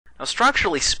Now,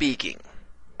 structurally speaking,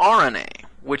 RNA,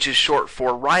 which is short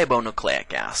for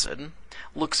ribonucleic acid,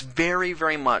 looks very,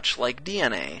 very much like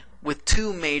DNA with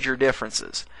two major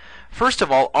differences. First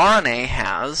of all, RNA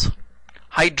has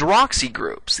hydroxy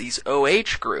groups, these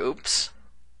OH groups,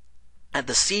 at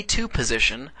the C2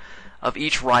 position of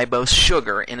each ribose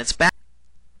sugar in its backbone.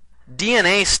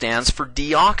 DNA stands for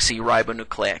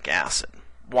deoxyribonucleic acid.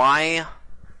 Why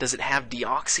does it have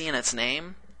deoxy in its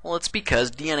name? Well, it's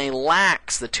because DNA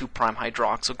lacks the 2'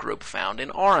 hydroxyl group found in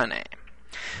RNA.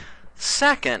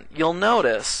 Second, you'll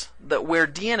notice that where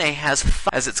DNA has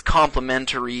as its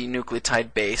complementary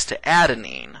nucleotide base to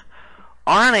adenine,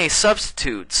 RNA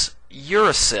substitutes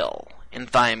uracil in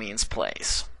thiamine's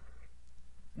place.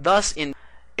 Thus, in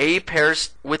A pairs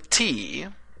with T,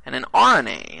 and in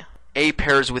RNA, A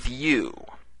pairs with U.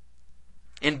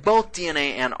 In both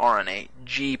DNA and RNA,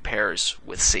 G pairs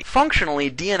with C.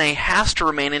 Functionally, DNA has to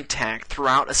remain intact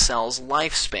throughout a cell's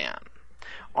lifespan.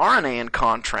 RNA, in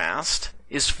contrast,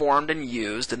 is formed and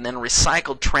used and then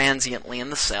recycled transiently in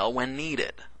the cell when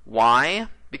needed. Why?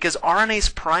 Because RNA's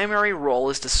primary role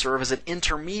is to serve as an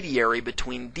intermediary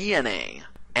between DNA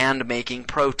and making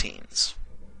proteins.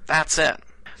 That's it.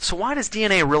 So why does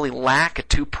DNA really lack a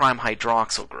 2'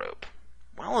 hydroxyl group?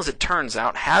 Well, as it turns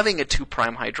out, having a 2'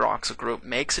 hydroxyl group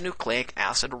makes a nucleic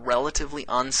acid relatively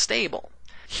unstable.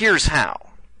 Here's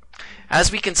how.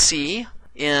 As we can see,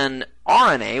 in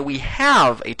RNA, we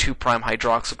have a 2'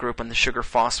 hydroxyl group in the sugar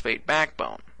phosphate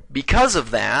backbone. Because of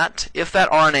that, if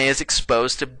that RNA is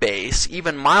exposed to base,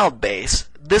 even mild base,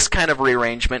 this kind of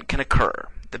rearrangement can occur.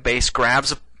 The base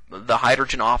grabs the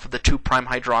hydrogen off of the 2'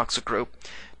 hydroxyl group,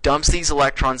 dumps these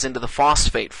electrons into the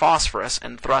phosphate, phosphorus,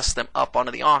 and thrusts them up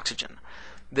onto the oxygen.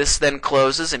 This then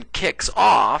closes and kicks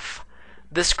off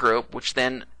this group, which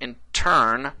then in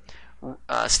turn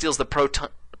steals the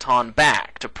proton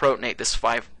back to protonate this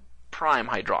 5'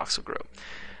 hydroxyl group.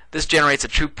 This generates a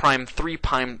 2' 3'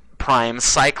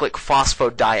 cyclic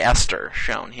phosphodiester,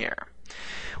 shown here.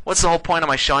 What's the whole point of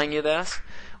my showing you this?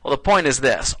 Well, the point is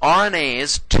this.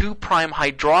 RNA's 2'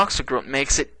 hydroxyl group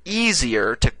makes it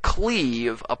easier to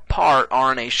cleave apart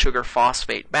RNA's sugar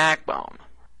phosphate backbone.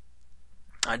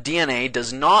 DNA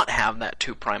does not have that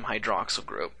 2' hydroxyl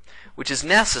group, which is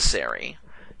necessary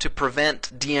to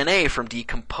prevent DNA from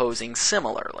decomposing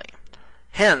similarly.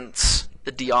 Hence,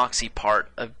 the deoxy part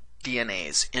of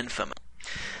DNA's infamous.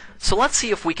 So let's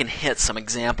see if we can hit some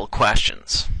example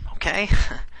questions, okay?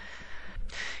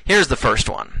 Here's the first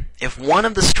one. If one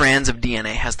of the strands of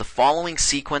DNA has the following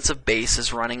sequence of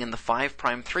bases running in the 5'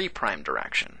 3'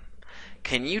 direction,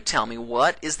 can you tell me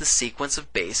what is the sequence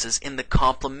of bases in the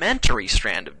complementary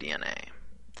strand of DNA?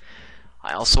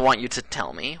 I also want you to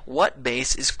tell me what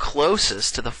base is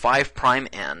closest to the 5'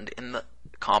 end in the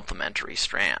complementary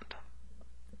strand.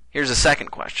 Here's a second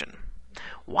question.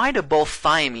 Why do both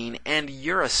thiamine and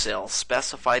uracil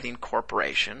specify the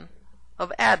incorporation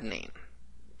of adenine?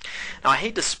 Now, I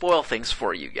hate to spoil things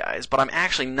for you guys, but I'm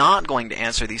actually not going to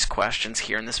answer these questions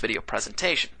here in this video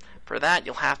presentation. For that,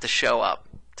 you'll have to show up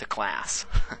to class.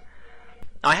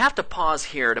 Now, I have to pause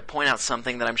here to point out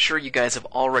something that I'm sure you guys have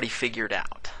already figured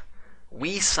out.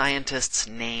 We scientists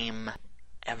name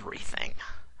everything.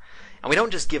 And we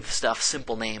don't just give stuff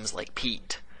simple names like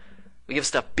Pete. We give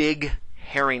stuff big,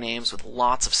 hairy names with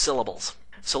lots of syllables.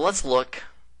 So let's look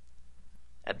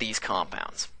at these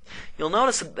compounds. You'll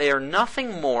notice that they are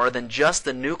nothing more than just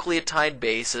the nucleotide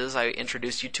bases I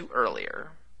introduced you to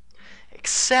earlier,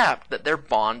 except that they're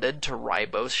bonded to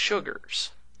ribose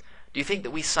sugars. Do you think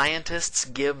that we scientists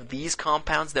give these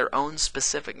compounds their own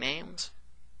specific names?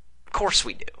 Of course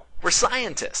we do. We're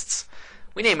scientists.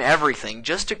 We name everything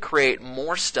just to create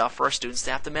more stuff for our students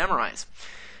to have to memorize.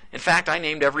 In fact, I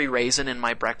named every raisin in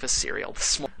my breakfast cereal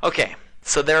this morning. Okay,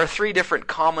 so there are 3 different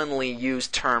commonly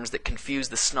used terms that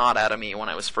confused the snot out of me when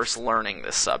I was first learning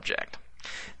this subject.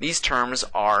 These terms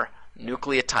are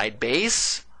nucleotide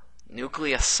base,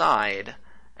 nucleoside,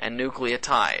 and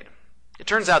nucleotide. It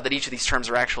turns out that each of these terms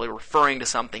are actually referring to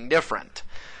something different.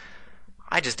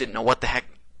 I just didn't know what the heck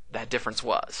that difference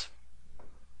was.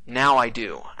 Now I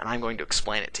do, and I'm going to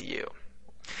explain it to you.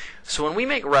 So when we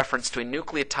make reference to a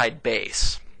nucleotide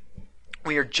base,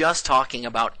 we are just talking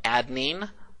about adenine,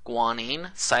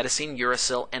 guanine, cytosine,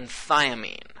 uracil, and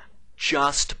thiamine,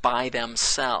 just by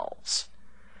themselves.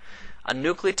 A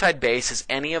nucleotide base is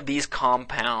any of these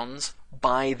compounds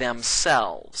by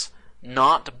themselves,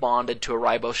 not bonded to a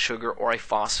ribose sugar or a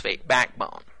phosphate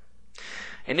backbone.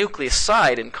 A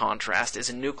nucleoside, in contrast, is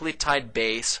a nucleotide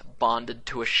base bonded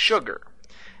to a sugar.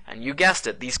 And you guessed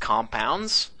it, these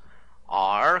compounds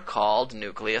are called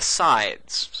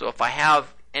nucleosides. So if I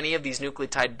have any of these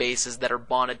nucleotide bases that are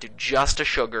bonded to just a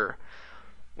sugar,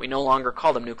 We no longer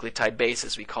call them nucleotide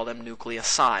bases, we call them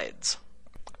nucleosides.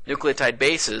 Nucleotide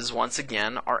bases, once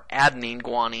again, are adenine,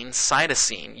 guanine,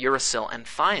 cytosine, uracil, and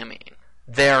thymine.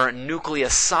 Their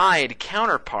nucleoside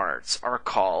counterparts are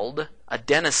called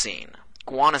adenosine,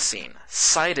 guanosine,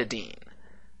 cytidine,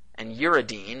 and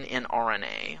uridine in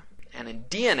RNA. And in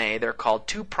DNA, they're called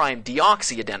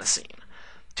 2'-deoxyadenosine,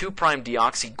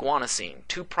 2'-deoxyguanosine,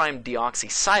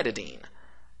 2'-deoxycytidine,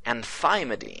 and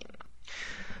thymidine.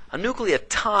 A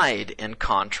nucleotide, in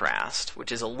contrast,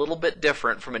 which is a little bit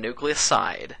different from a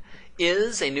nucleoside,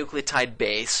 is a nucleotide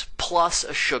base plus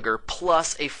a sugar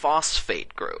plus a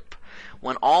phosphate group.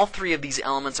 When all three of these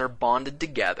elements are bonded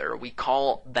together, we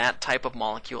call that type of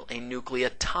molecule a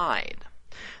nucleotide.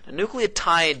 Now,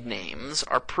 nucleotide names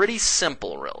are pretty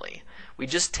simple, really. We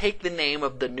just take the name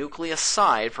of the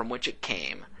nucleoside from which it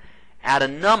came, add a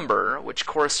number which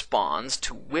corresponds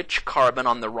to which carbon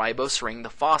on the ribose ring the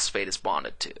phosphate is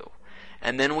bonded to,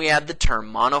 and then we add the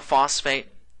term monophosphate,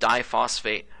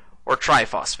 diphosphate, or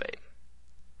triphosphate.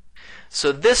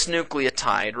 So this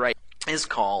nucleotide right is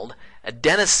called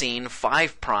adenosine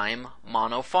 5'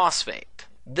 monophosphate.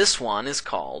 This one is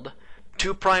called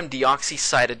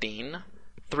 2'-deoxycytidine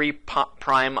 3'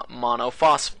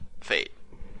 monophosphate.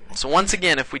 So once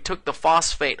again, if we took the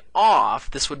phosphate off,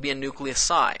 this would be a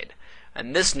nucleoside,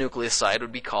 and this nucleoside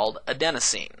would be called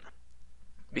adenosine.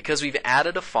 Because we've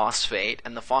added a phosphate,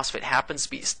 and the phosphate happens to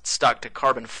be stuck to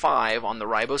carbon 5 on the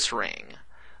ribose ring,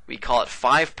 we call it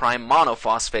 5'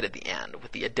 monophosphate at the end,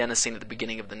 with the adenosine at the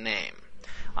beginning of the name.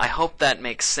 I hope that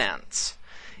makes sense.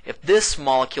 If this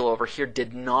molecule over here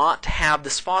did not have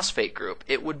this phosphate group,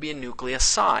 it would be a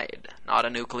nucleoside, not a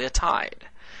nucleotide.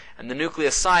 And the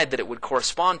nucleoside that it would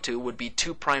correspond to would be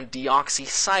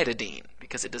 2'-deoxycytidine,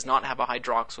 because it does not have a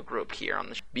hydroxyl group here.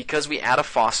 Because we add a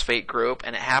phosphate group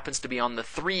and it happens to be on the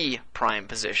 3'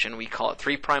 position, we call it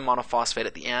 3' monophosphate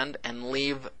at the end and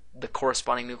leave the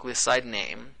corresponding nucleoside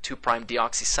name,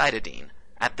 2'-deoxycytidine,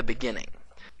 at the beginning.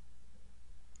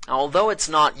 Now, although it's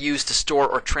not used to store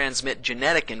or transmit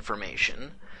genetic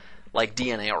information, like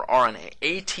DNA or RNA,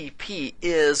 ATP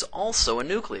is also a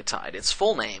nucleotide. Its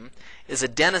full name is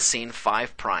adenosine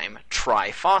 5'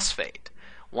 triphosphate.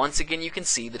 Once again, you can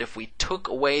see that if we took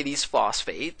away these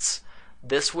phosphates,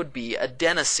 this would be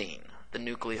adenosine, the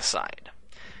nucleoside.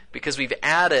 Because we've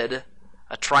added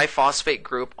a triphosphate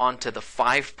group onto the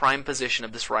 5' position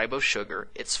of this ribose sugar,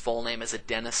 its full name is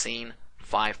adenosine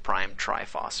 5'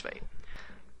 triphosphate.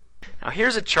 Now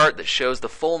here's a chart that shows the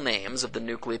full names of the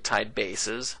nucleotide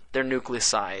bases, their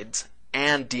nucleosides,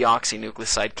 and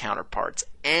deoxynucleoside counterparts,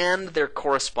 and their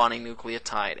corresponding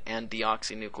nucleotide and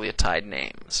deoxynucleotide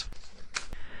names.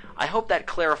 I hope that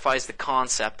clarifies the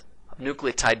concept of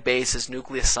nucleotide bases,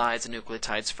 nucleosides, and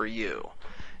nucleotides for you.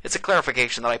 It's a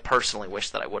clarification that I personally wish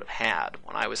that I would have had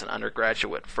when I was an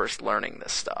undergraduate first learning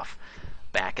this stuff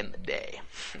back in the day.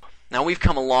 Now we've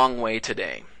come a long way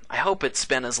today. I hope it's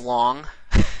been as long,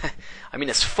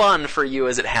 as fun for you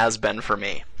as it has been for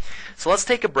me. So let's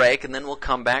take a break, and then we'll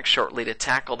come back shortly to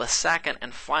tackle the second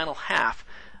and final half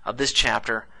of this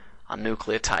chapter on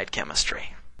nucleotide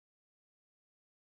chemistry.